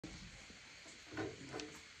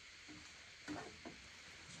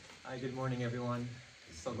Hi, good morning, everyone.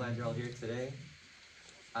 So glad you're all here today.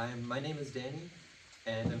 My name is Danny,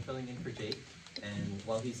 and I'm filling in for Jake. And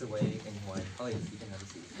while he's away in Hawaii, oh yes, you can have a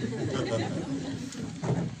seat.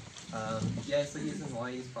 Yeah, so he's in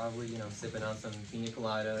Hawaii. He's probably sipping on some pina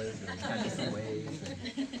coladas and catching some waves,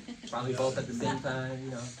 and probably both at the same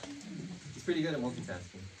time. He's pretty good at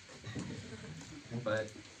multitasking. But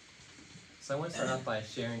so I want to start off by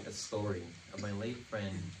sharing a story of my late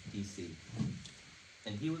friend DC.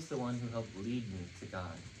 And he was the one who helped lead me to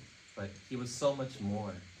God. But he was so much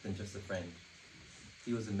more than just a friend.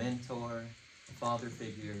 He was a mentor, a father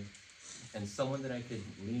figure, and someone that I could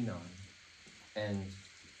lean on. And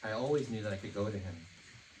I always knew that I could go to him.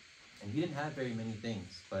 And he didn't have very many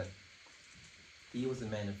things, but he was a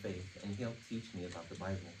man of faith, and he helped teach me about the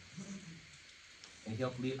Bible. And he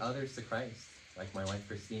helped lead others to Christ, like my wife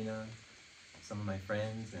Christina, some of my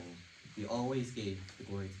friends, and he always gave the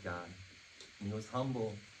glory to God. And he was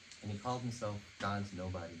humble, and he called himself God's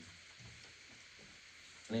nobody.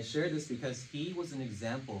 And I share this because he was an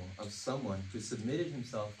example of someone who submitted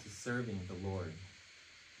himself to serving the Lord.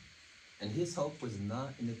 And his hope was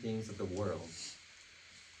not in the things of the world,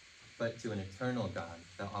 but to an eternal God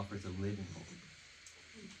that offers a living hope.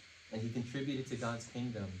 And he contributed to God's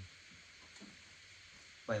kingdom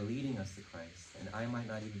by leading us to Christ. And I might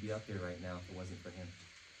not even be up here right now if it wasn't for him.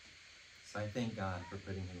 So I thank God for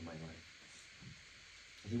putting him in my life.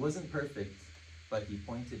 He wasn't perfect, but he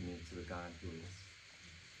pointed me to the God who is.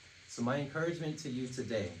 So my encouragement to you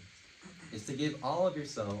today is to give all of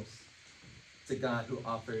yourselves to God who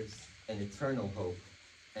offers an eternal hope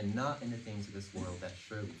and not in the things of this world that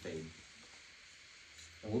surely fade.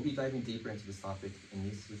 And we'll be diving deeper into this topic in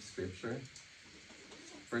these of scripture.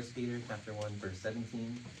 1 Peter chapter 1, verse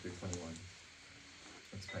 17 through 21.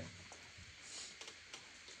 Let's pray.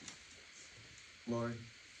 Lord,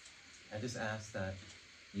 I just ask that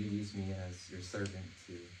you use me as your servant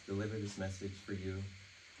to deliver this message for you,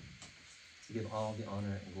 to give all the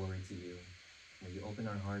honor and glory to you. May you open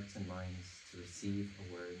our hearts and minds to receive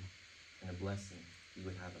a word and a blessing you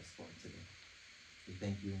would have us for today. We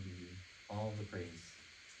thank you and give you all the praise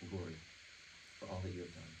and glory for all that you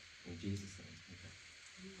have done. In Jesus' name,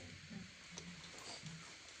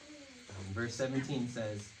 amen. Verse 17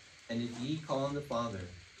 says, "And if ye call on the Father,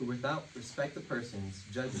 who without respect of persons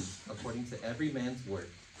judges according to every man's work,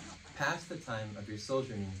 pass the time of your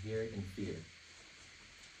sojourning here in fear."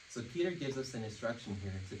 So Peter gives us an instruction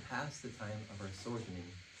here to pass the time of our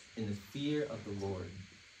sojourning in the fear of the Lord,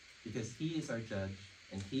 because he is our judge,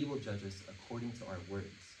 and he will judge us according to our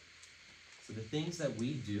works. So the things that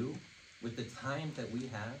we do with the time that we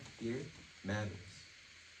have here matters.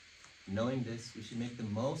 Knowing this, we should make the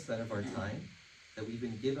most out of our time that we've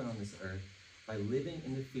been given on this earth by living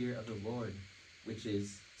in the fear of the Lord, which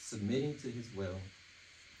is submitting to his will,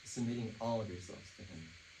 submitting all of yourselves to him.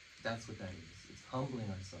 That's what that is. It's humbling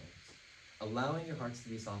ourselves, allowing your hearts to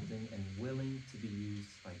be softened and willing to be used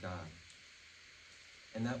by God.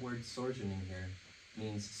 And that word sojourning here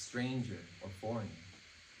means stranger or foreigner,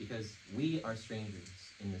 because we are strangers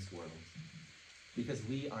in this world, because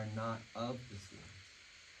we are not of this world.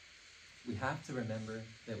 We have to remember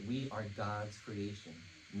that we are God's creation,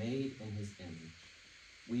 made in his image.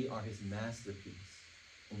 We are his masterpiece,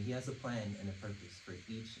 and he has a plan and a purpose for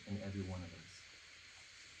each and every one of us.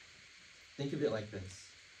 Think of it like this.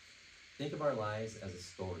 Think of our lives as a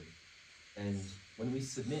story. And when we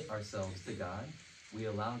submit ourselves to God, we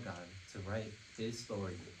allow God to write his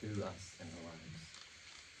story through us and our lives.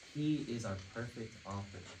 He is our perfect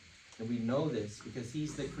author. And we know this because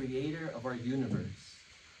he's the creator of our universe.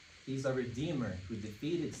 He's our Redeemer who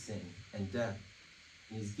defeated sin and death.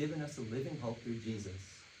 And he's given us a living hope through Jesus.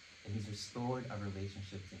 And he's restored our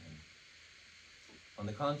relationship to him. On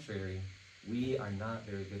the contrary, we are not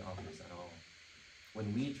very good authors at all.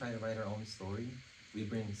 When we try to write our own story, we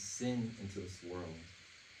bring sin into this world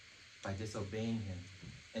by disobeying him.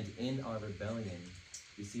 And in our rebellion,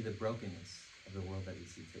 we see the brokenness of the world that we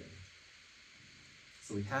see today.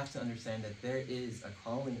 So we have to understand that there is a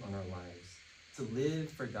calling on our lives to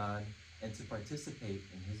live for God and to participate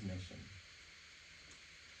in his mission.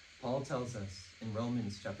 Paul tells us in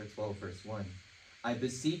Romans chapter 12, verse 1, "I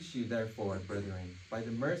beseech you, therefore, brethren, by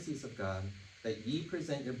the mercies of God, that ye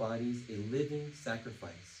present your bodies a living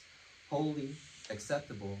sacrifice, holy,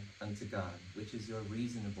 acceptable unto God, which is your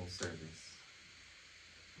reasonable service."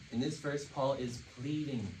 In this verse, Paul is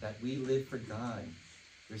pleading that we live for God.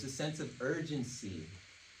 There's a sense of urgency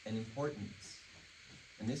and importance.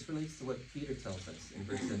 And this relates to what Peter tells us in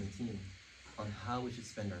verse 17 on how we should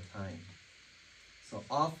spend our time. So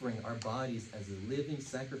offering our bodies as a living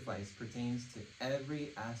sacrifice pertains to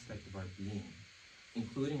every aspect of our being.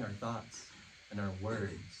 including our thoughts and our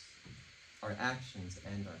words, our actions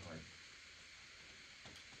and our heart.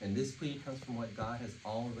 And this plea comes from what God has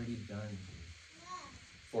already done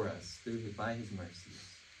for us by his mercies.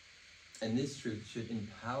 And this truth should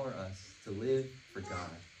empower us to live for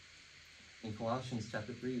God. In Colossians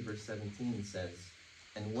chapter 3, verse 17 says,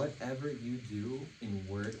 "And whatever you do in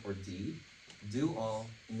word or deed, do all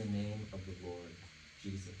in the name of the Lord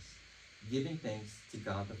Jesus, giving thanks to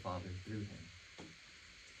God the Father through him."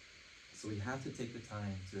 So we have to take the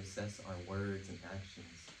time to assess our words and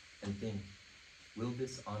actions and think, will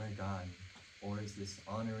this honor God, or is this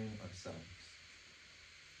honoring ourselves?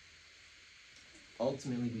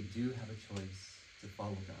 Ultimately, we do have a choice to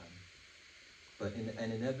follow God.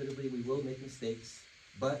 And inevitably, we will make mistakes,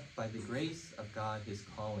 but by the grace of God, his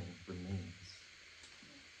calling remains.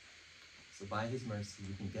 So by his mercy,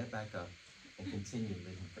 we can get back up and continue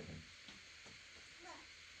living for him.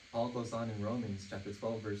 Paul goes on in Romans chapter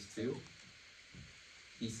 12, verse 2.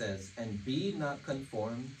 He says, "And be not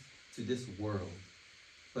conformed to this world,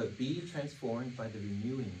 but be transformed by the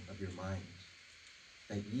renewing of your mind,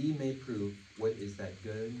 that ye may prove what is that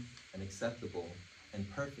good and acceptable and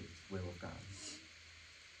perfect will of God."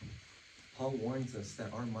 Paul warns us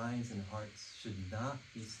that our minds and hearts should not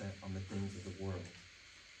be set on the things of the world,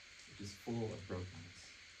 which is full of brokenness,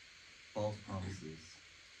 false promises,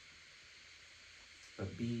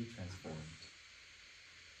 but be transformed.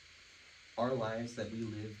 Our lives that we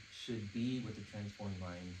live should be with a transformed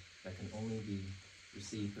mind that can only be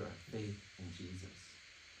received through our faith in Jesus.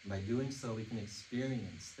 And by doing so, we can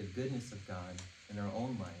experience the goodness of God in our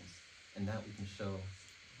own lives, and that we can show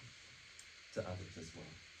to others as well.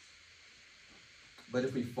 But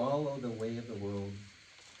if we follow the way of the world,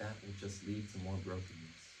 that will just lead to more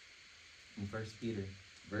brokenness. In 1 Peter,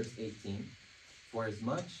 verse 18, "For as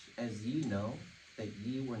much as ye know that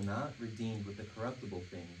ye were not redeemed with the corruptible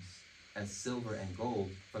things, as silver and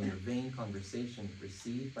gold, from your vain conversation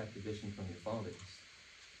received by tradition from your fathers."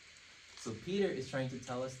 So Peter is trying to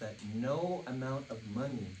tell us that no amount of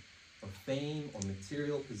money or fame or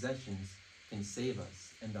material possessions can save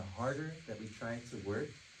us. And the harder that we try to work,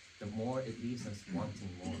 the more it leaves us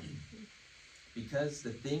wanting more. Because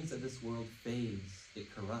the things of this world fades,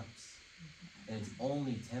 it corrupts, and it's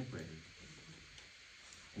only temporary.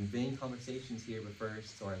 And vain conversations here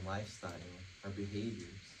refers to our lifestyle, our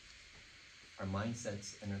behaviors, our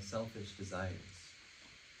mindsets, and our selfish desires.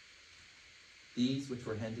 These which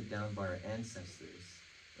were handed down by our ancestors,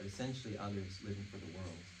 but essentially others living for the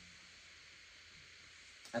world.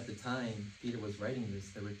 At the time Peter was writing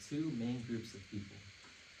this, there were two main groups of people.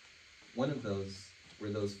 One of those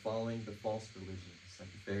were those following the false religions,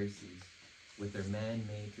 like the Pharisees, with their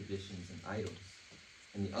man-made traditions and idols.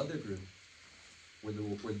 And the other group were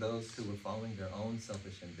those who were following their own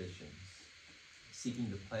selfish ambitions,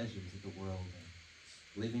 seeking the pleasures of the world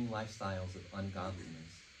and living lifestyles of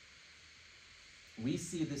ungodliness. We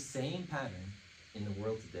see the same pattern in the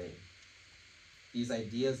world today. These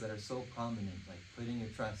ideas that are so prominent, like putting your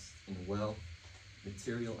trust in wealth,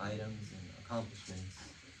 material items, and accomplishments,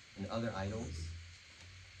 and other idols.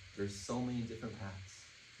 There's so many different paths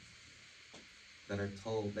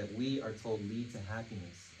that we are told lead to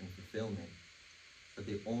happiness and fulfillment, but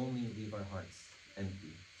they only leave our hearts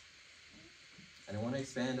empty. And I want to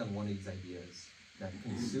expand on one of these ideas, that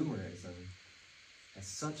consumerism has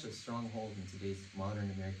such a strong hold in today's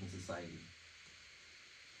modern American society.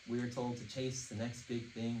 We are told to chase the next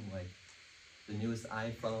big thing, like the newest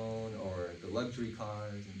iPhone or the luxury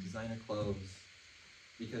cars and designer clothes,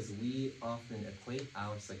 because we often equate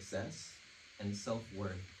our success and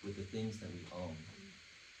self-worth with the things that we own.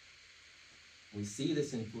 We see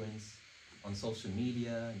this influence on social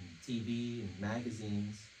media and TV and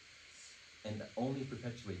magazines, and that only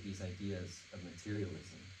perpetuate these ideas of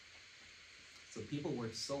materialism. So people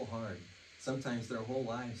work so hard, sometimes their whole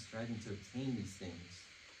lives, striving to obtain these things,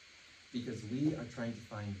 because we are trying to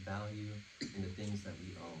find value in the things that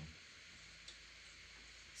we own.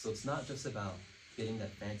 So it's not just about getting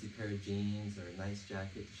that fancy pair of jeans or a nice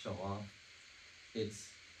jacket to show off. It's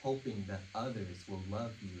hoping that others will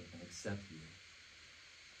love you and accept you.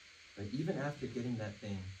 But even after getting that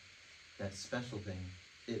thing, that special thing,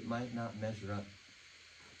 it might not measure up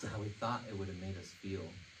to how we thought it would have made us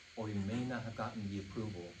feel, or we may not have gotten the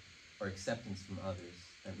approval or acceptance from others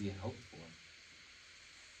that we had hoped for.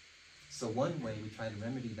 So one way we try to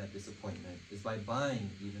remedy that disappointment is by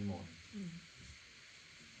buying even more.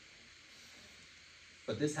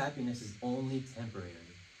 But this happiness is only temporary,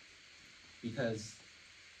 because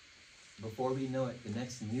before we know it, the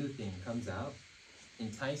next new thing comes out,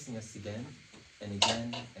 enticing us again and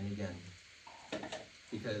again and again.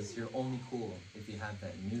 because you're only cool if you have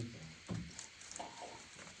that new thing.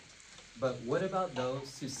 But what about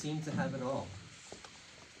those who seem to have it all?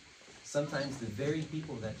 Sometimes the very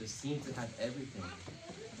people that just seem to have everything,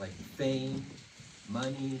 like fame,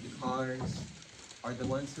 money, cars, are the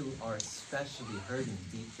ones who are especially hurting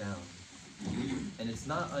deep down. And it's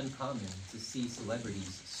not uncommon to see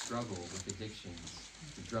celebrities struggle with addictions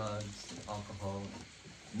to drugs and alcohol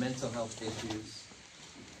and mental health issues.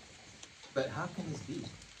 But how can this be?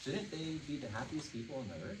 Shouldn't they be the happiest people on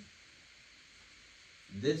the earth?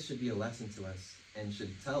 This should be a lesson to us and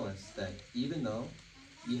should tell us that even though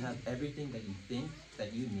you have everything that you think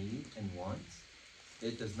that you need and want,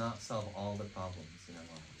 it does not solve all the problems in our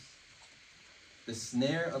lives. The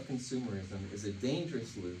snare of consumerism is a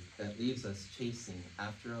dangerous loop that leaves us chasing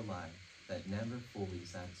after a lie that never fully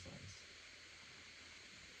satisfies.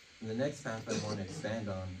 And the next path I want to expand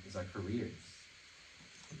on is our careers.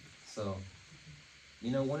 So,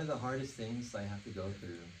 one of the hardest things I have to go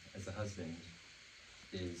through as a husband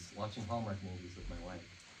is watching Hallmark movies with my wife.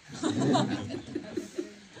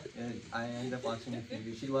 And I end up watching a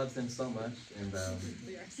few. She loves them so much, and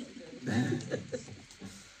They are so good.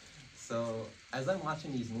 so as I'm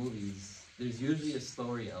watching these movies, there's usually a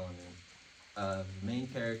story element of main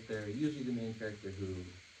character, usually the main character who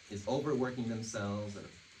is overworking themselves or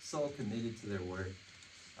so committed to their work.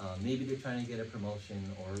 Maybe they're trying to get a promotion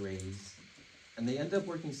or a raise, and they end up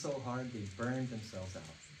working so hard they burn themselves out.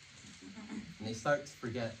 And they start to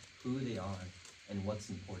forget who they are and what's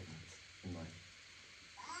important in life.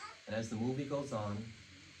 And as the movie goes on,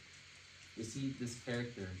 we see this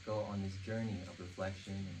character go on this journey of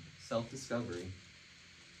reflection and self-discovery.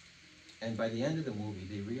 And by the end of the movie,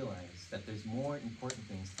 they realize that there's more important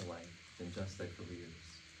things to life than just their careers.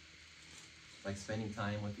 Like spending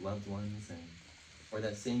time with loved ones, or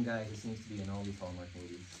that same guy who seems to be in all these Hallmark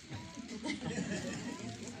movies.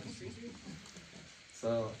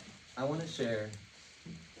 So I want to share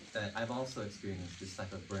that I've also experienced this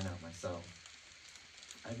type of burnout myself.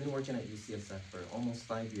 I've been working at UCSF for almost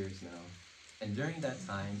 5 years now, and during that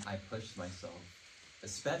time, I pushed myself,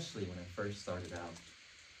 especially when I first started out.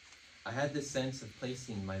 I had this sense of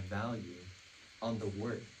placing my value on the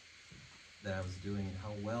work that I was doing and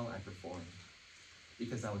how well I performed,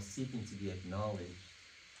 because I was seeking to be acknowledged,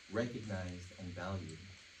 recognized, and valued.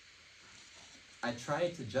 I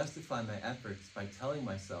tried to justify my efforts by telling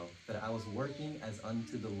myself that I was working as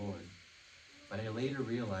unto the Lord, but I later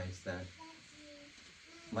realized that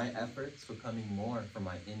my efforts were coming more from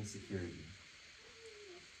my insecurity.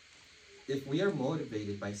 If we are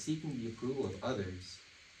motivated by seeking the approval of others,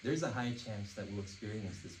 there's a high chance that we'll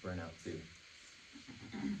experience this burnout too.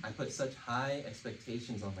 I put such high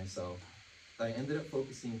expectations on myself that I ended up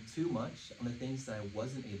focusing too much on the things that I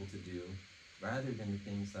wasn't able to do rather than the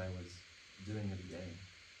things that I was doing every day.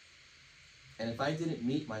 And if I didn't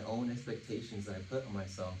meet my own expectations that I put on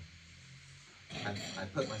myself, I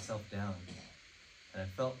put myself down. And I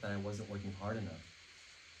felt that I wasn't working hard enough.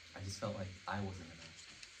 I just felt like I wasn't enough.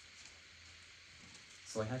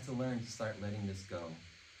 So I had to learn to start letting this go,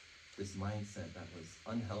 this mindset that was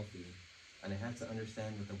unhealthy. And I had to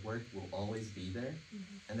understand that the work will always be there,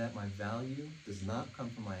 and that my value does not come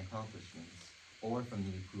from my accomplishments or from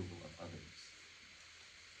the approval of others.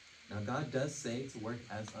 Now, God does say to work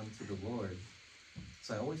as unto the Lord,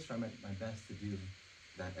 so I always try my best to do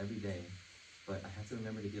that every day, but I have to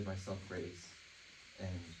remember to give myself grace.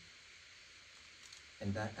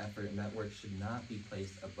 And that effort and that work should not be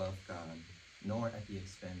placed above God, nor at the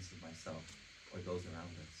expense of myself or those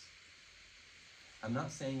around us. I'm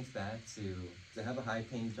not saying it's bad to have a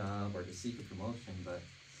high-paying job or to seek a promotion, but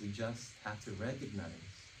we just have to recognize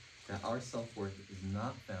that our self-worth is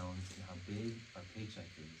not found in how big our paycheck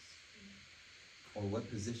is or what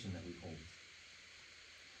position that we hold.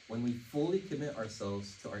 When we fully commit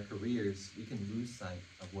ourselves to our careers, we can lose sight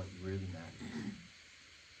of what really matters.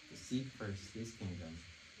 To seek first His kingdom,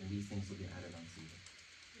 and these things will be added unto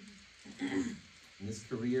you. And this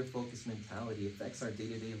career-focused mentality affects our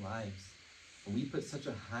day-to-day lives. And we put such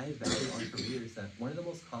a high value on careers that one of the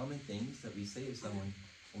most common things that we say to someone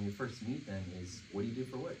when we first meet them is, "What do you do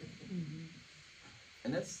for work?"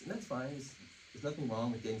 And that's fine. There's nothing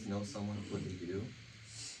wrong with getting to know someone with what they do.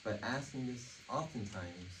 But asking this,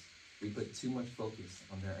 oftentimes, we put too much focus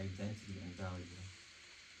on their identity and value.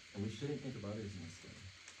 And we shouldn't think of others in this way.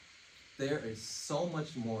 There is so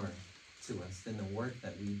much more to us than the work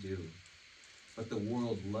that we do. But the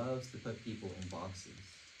world loves to put people in boxes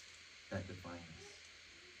that define us.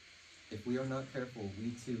 If we are not careful,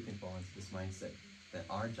 we too can fall into this mindset that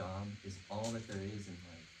our job is all that there is in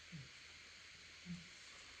life.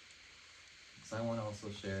 So I want to also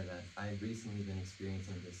share that I've recently been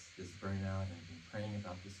experiencing this burnout and been praying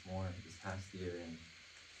about this more this past year, and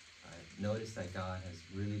I've noticed that God has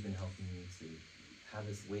really been helping me to have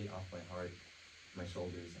this weight off my heart, my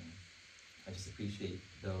shoulders, and I just appreciate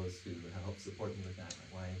those who have helped support me with that,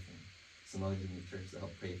 my wife and some others in the church that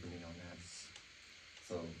helped pray for me on that.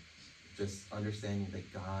 So just understanding that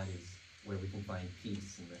God is where we can find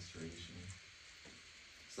peace and restoration.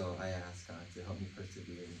 So I ask God to help me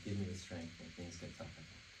persevere and give me the strength when things get tough.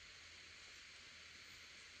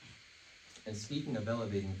 And speaking of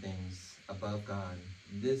elevating things above God,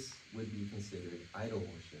 this would be considered idol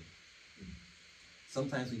worship.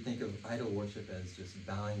 Sometimes we think of idol worship as just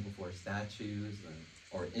bowing before statues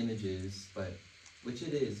or images, which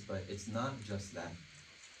it is, but it's not just that.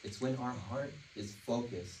 It's when our heart is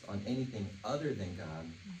focused on anything other than God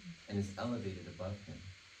and is elevated above him.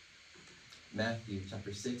 Matthew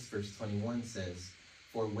chapter 6, verse 21 says,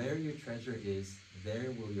 "For where your treasure is,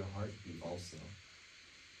 there will your heart be also."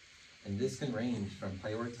 And this can range from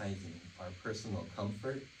prioritizing our personal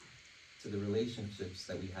comfort to the relationships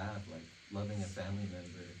that we have, like loving a family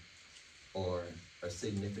member or a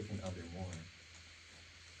significant other more.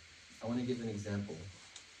 I want to give an example.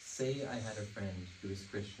 Say I had a friend who was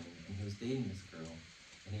Christian and he was dating this girl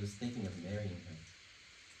and he was thinking of marrying her.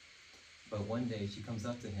 But one day she comes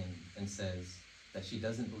up to him and says that she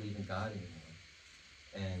doesn't believe in God anymore.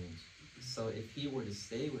 And so if he were to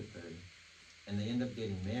stay with her and they end up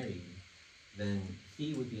getting married, then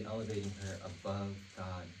he would be elevating her above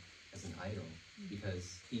God as an idol,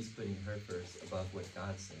 because he's putting her first above what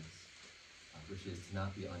God says, which is to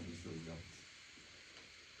not be unequally yoked.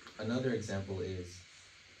 Another example is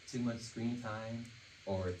too much screen time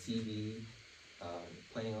or TV,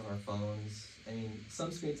 playing on our phones. I mean,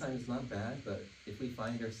 some screen time is not bad, but if we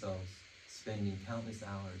find ourselves spending countless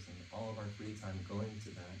hours and all of our free time going to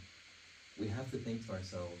that, we have to think to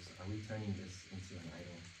ourselves, are we turning this into an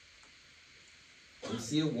idol? We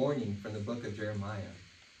see a warning from the book of Jeremiah,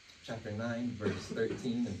 chapter 9, verse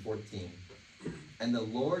 13 and 14. "And the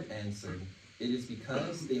Lord answered, It is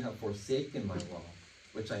because they have forsaken my law,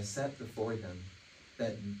 which I set before them,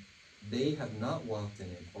 that they have not walked in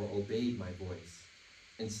it or obeyed my voice.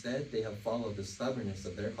 Instead, they have followed the stubbornness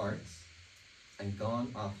of their hearts and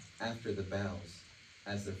gone off after the Baals,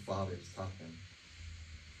 as their fathers taught them."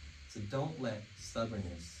 So don't let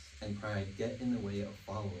stubbornness and pride get in the way of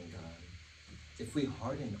following God. If we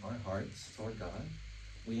harden our hearts toward God,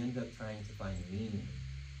 we end up trying to find meaning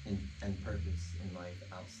and purpose in life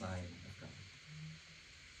outside of God.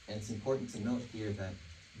 And it's important to note here that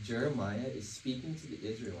Jeremiah is speaking to the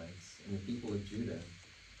Israelites and the people of Judah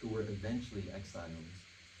who were eventually exiled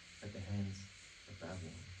at the hands of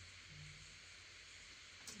Babylon.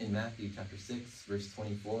 In Matthew chapter 6, verse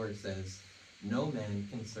 24, it says, "No man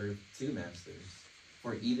can serve two masters,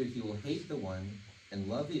 for either he will hate the one and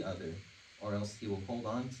love the other, or else he will hold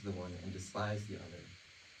on to the one and despise the other.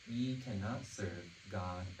 Ye cannot serve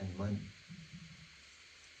God and money."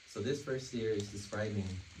 So this verse here is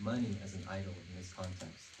describing money as an idol in this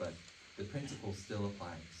context, but the principle still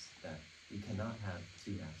applies, that we cannot have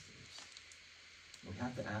two masters. We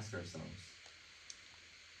have to ask ourselves,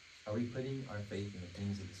 are we putting our faith in the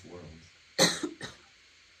things of this world?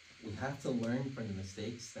 We have to learn from the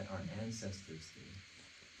mistakes that our ancestors did,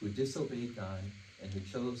 who disobeyed God and who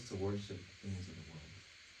chose to worship the things of the world.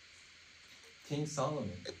 King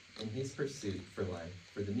Solomon, in his pursuit for life,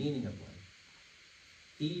 for the meaning of life,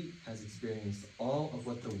 he has experienced all of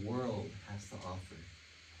what the world has to offer,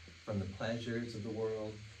 from the pleasures of the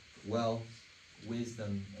world, wealth,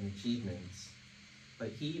 wisdom, and achievements.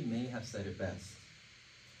 But he may have said it best: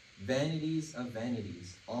 "Vanities of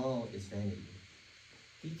vanities, all is vanity."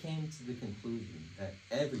 He came to the conclusion that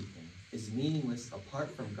everything is meaningless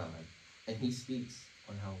apart from God, and he speaks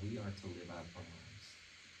on how we are to live out our lives.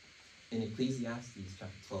 In Ecclesiastes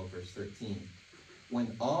chapter 12, verse 13,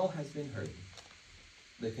 "When all has been heard,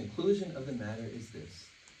 the conclusion of the matter is this: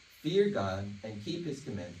 fear God and keep his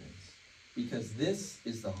commandments, because this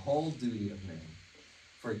is the whole duty of man.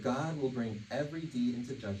 For God will bring every deed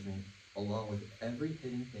into judgment, along with every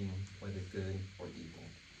hidden thing, whether good or evil."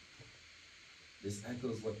 This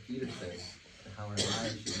echoes what Peter says, and how our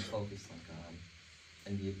lives should be focused on God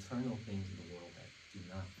and the eternal things of the world that do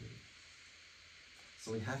not fade.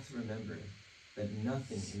 So we have to remember that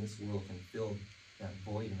nothing in this world can fill that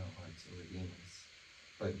void in our hearts or redeem us,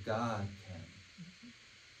 but God can.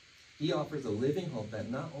 He offers a living hope that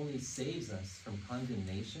not only saves us from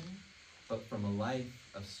condemnation, but from a life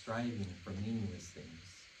of striving for meaningless things.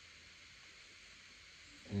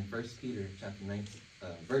 And in 1 Peter chapter 19,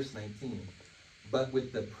 verse 19, "But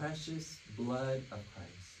with the precious blood of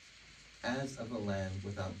Christ, as of a lamb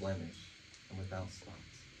without blemish and without spot.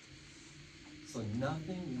 So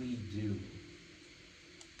nothing we do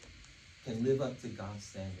can live up to God's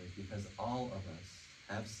standard, because all of us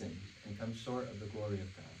have sinned and come short of the glory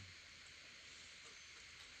of God.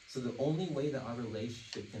 So the only way that our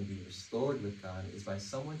relationship can be restored with God is by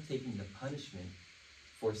someone taking the punishment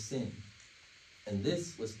for sin. And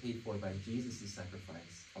this was paid for by Jesus'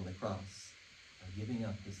 sacrifice on the cross, by giving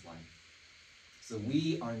up his life. So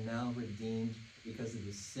we are now redeemed because of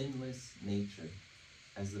the sinless nature,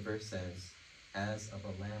 as the verse says, as of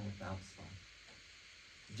a lamb without spot.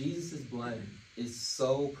 Jesus' blood is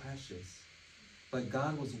so precious, but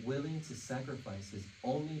God was willing to sacrifice his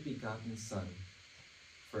only begotten Son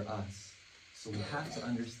for us. So we have to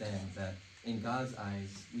understand that in God's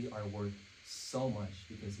eyes, we are worth so much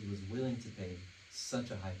because he was willing to pay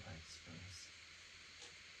such a high price for us.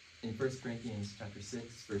 In 1 Corinthians chapter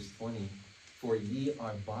 6, verse 20, "For ye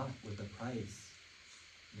are bought with a price.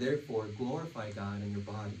 Therefore glorify God in your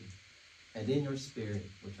body and in your spirit,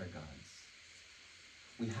 which are God's."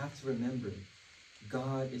 We have to remember,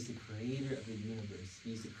 God is the creator of the universe.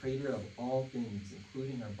 He's the creator of all things,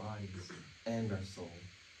 including our bodies and our soul,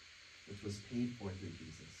 which was paid for through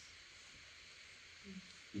Jesus.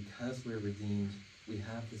 Because we're redeemed, we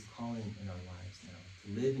have this calling in our lives now,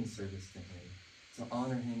 to live in service to him, to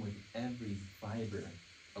honor him with every fiber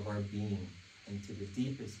of our being and to the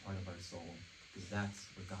deepest part of our soul, because that's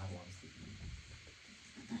where God wants to be.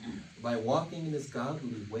 By walking in this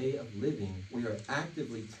godly way of living, we are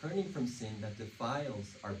actively turning from sin that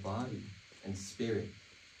defiles our body and spirit,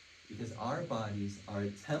 because our bodies are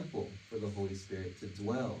a temple for the Holy Spirit to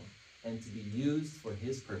dwell and to be used for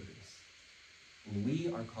his purpose. And we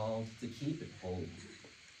are called to keep it holy.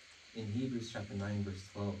 In Hebrews chapter 9, verse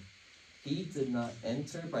 12, "He did not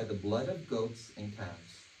enter by the blood of goats and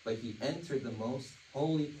calves, but he entered the most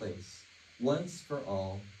holy place once for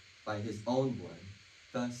all by his own blood,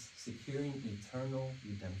 thus securing eternal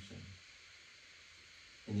redemption."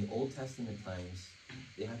 In the Old Testament times,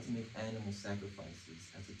 they had to make animal sacrifices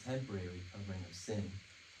as a temporary covering of sin.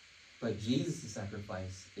 But Jesus'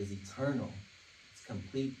 sacrifice is eternal, it's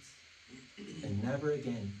complete, and never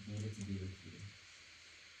again needed to be repeated.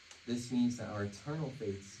 This means that our eternal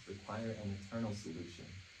faiths require an eternal solution.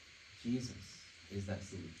 Jesus is that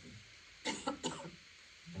solution.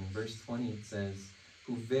 In verse 20 it says,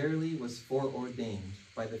 "Who verily was foreordained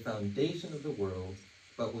by the foundation of the world,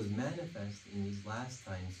 but was manifest in these last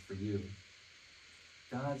times for you."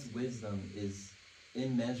 God's wisdom is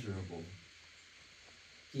immeasurable.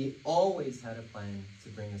 He always had a plan to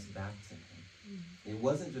bring us back to him. It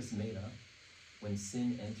wasn't just made up when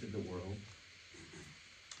sin entered the world.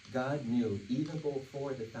 God knew even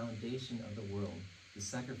before the foundation of the world the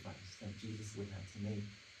sacrifice that Jesus would have to make.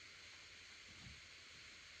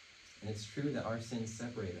 And it's true that our sins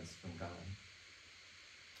separate us from God.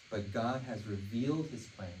 But God has revealed his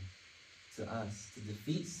plan to us to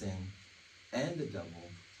defeat sin and the devil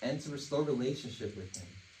and to restore relationship with him,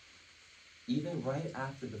 even right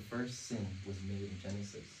after the first sin was made in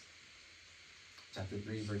Genesis. Chapter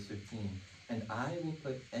 3, verse 15, "And I will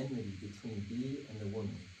put enmity between thee and the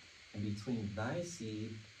woman, and between thy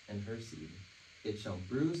seed and her seed. It shall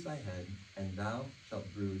bruise thy head, and thou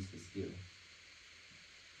shalt bruise his heel."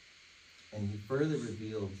 And he further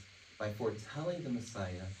revealed by foretelling the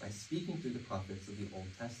Messiah, by speaking through the prophets of the Old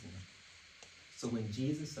Testament. So when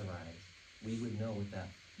Jesus arrived, we would know what that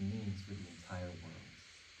means for the entire world.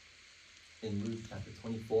 In Luke chapter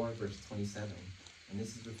 24, verse 27, and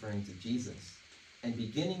this is referring to Jesus, "And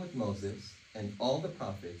beginning with Moses and all the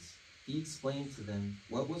prophets, he explained to them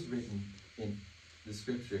what was written in the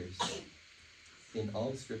scriptures, in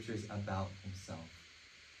all the scriptures about himself."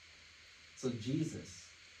 So Jesus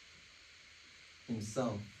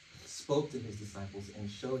himself spoke to his disciples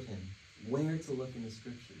and showed him where to look in the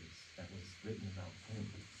scriptures that was written about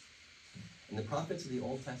him. And the prophets of the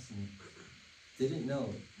Old Testament didn't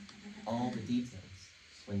know all the details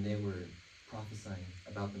when they were prophesying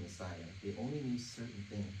about the Messiah. They only knew certain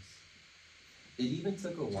things. It even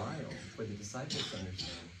took a while for the disciples to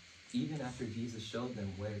understand, even after Jesus showed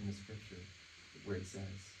them where in the scripture, where it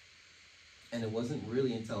says. And it wasn't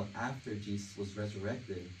really until after Jesus was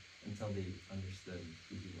resurrected until they understood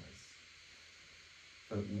who he was.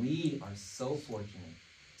 But we are so fortunate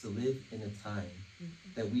to live in a time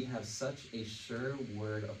that we have such a sure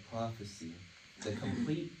word of prophecy, the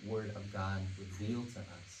complete word of God revealed to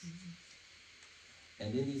us.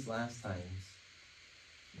 And in these last times,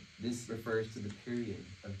 this refers to the period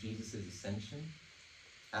of Jesus' ascension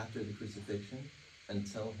after the crucifixion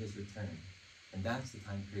until his return. And that's the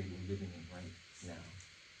time period we're living in right now.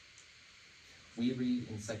 we read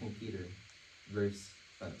in 2 Peter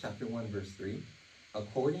chapter 1, verse 3,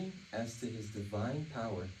 according as to his divine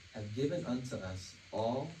power hath given unto us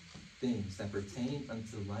all things that pertain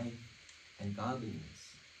unto life and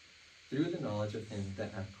godliness, through the knowledge of him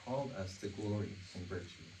that hath called us to glory and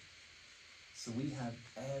virtue. So we have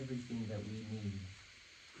everything that we need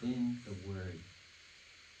in the Word.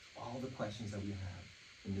 All the questions that we have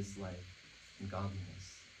in this life and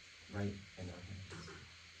godliness right in our hands.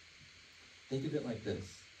 Think of it like this.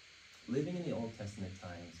 Living in the Old Testament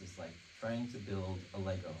times is like trying to build a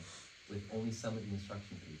Lego with only some of the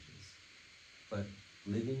instruction pages. But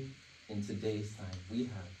living in today's time, we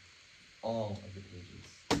have all of the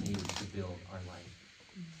pages needed to build our life.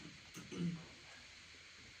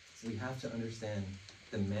 So we have to understand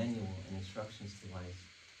the manual and instructions to life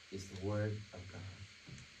is the Word of God,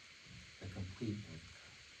 the complete Word of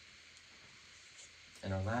God.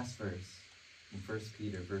 And our last verse in 1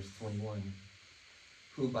 Peter, verse 21,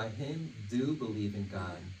 who by him do believe in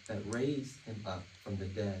God, that raised him up from the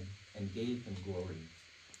dead and gave him glory,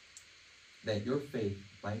 that your faith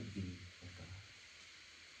might be in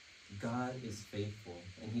God. God is faithful,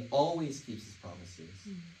 and he always keeps his promises.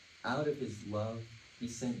 Out of his love, he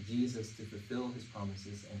sent Jesus to fulfill his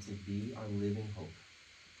promises and to be our living hope.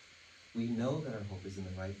 We know that our hope is in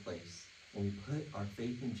the right place when we put our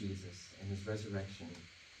faith in Jesus and his resurrection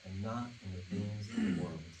and not in the things of the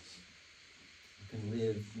world. We can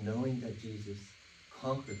live knowing that Jesus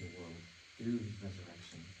conquered the world through his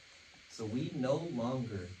resurrection. So we no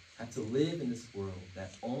longer have to live in this world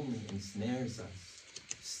that only ensnares us,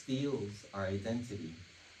 steals our identity,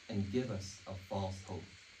 and give us a false hope.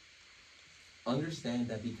 Understand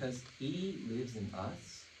that because he lives in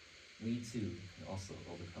us, we too can also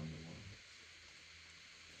overcome the world.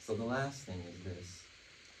 So the last thing is this.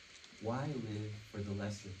 Why live for the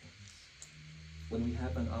lesser things when we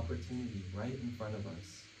have an opportunity right in front of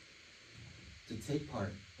us to take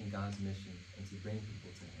part in God's mission and to bring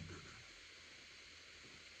people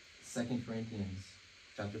to him? 2 Corinthians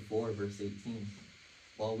chapter 4, verse 18.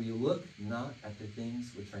 While we look not at the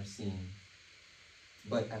things which are seen,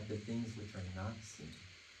 but at the things which are not seen.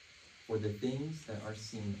 For the things that are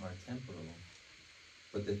seen are temporal,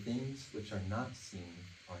 but the things which are not seen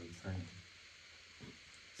are eternal.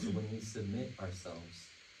 So when we submit ourselves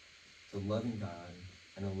to loving God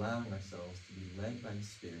and allowing ourselves to be led by the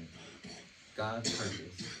Spirit, God's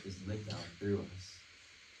purpose is lived out through us.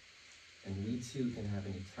 And we too can have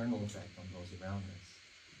an eternal effect on those around us,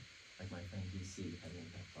 like my friend DC had an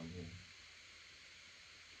impact on me.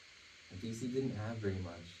 And DC didn't have very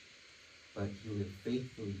much, but he lived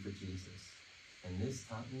faithfully for Jesus. And this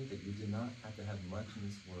taught me that you do not have to have much in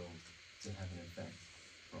this world to have an effect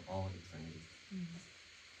for all of eternity.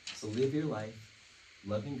 So live your life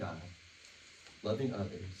loving God, loving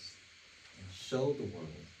others, and show the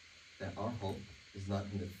world that our hope is not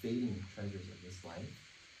in the fading treasures of this life,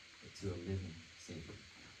 but to a living Savior.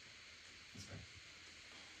 Let's pray.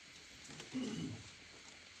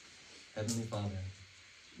 Heavenly Father,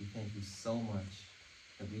 we thank you so much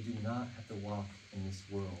that we do not have to walk in this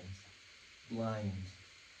world blind.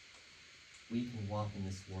 We can walk in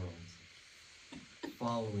this world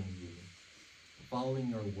following you, following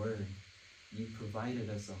your word. You provided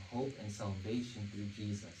us a hope and salvation through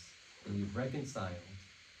Jesus, and you've reconciled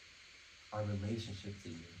our relationship to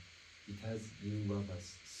you because you love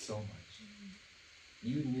us so much.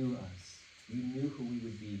 You knew us. You knew who we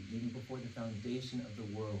would be even before the foundation of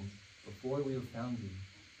the world, before we were found you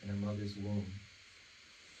in our mother's womb.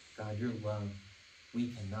 God, your love, we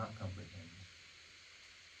cannot comprehend.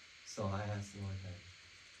 So I ask, Lord, that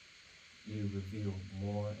you reveal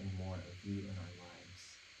more and more of you in our lives.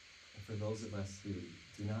 And for those of us who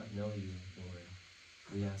do not know you, Lord,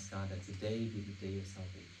 we ask, God, that today be the day of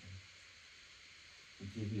salvation. We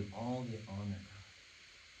give you all the honor,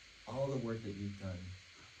 God, all the work that you've done.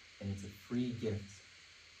 And it's a free gift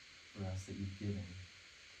for us that you've given.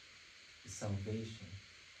 The salvation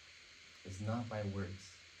is not by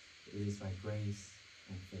works. It is by grace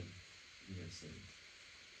and faith we are saved.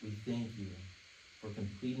 We thank you for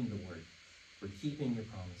completing the work, for keeping your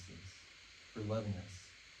promises, for loving us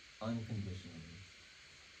unconditionally.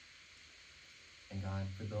 And God,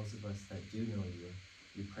 for those of us that do know you,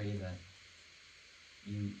 we pray that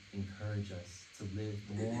you encourage us to live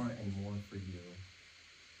more and more for you,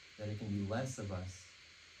 that it can be less of us,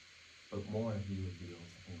 but more of you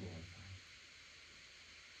revealed and glorified.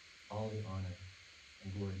 All the honor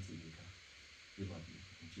and glory to you, God. We love you.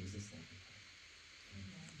 In Jesus' name we pray.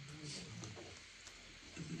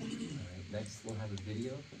 All right, next we'll have a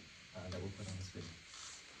video that we'll put on the screen.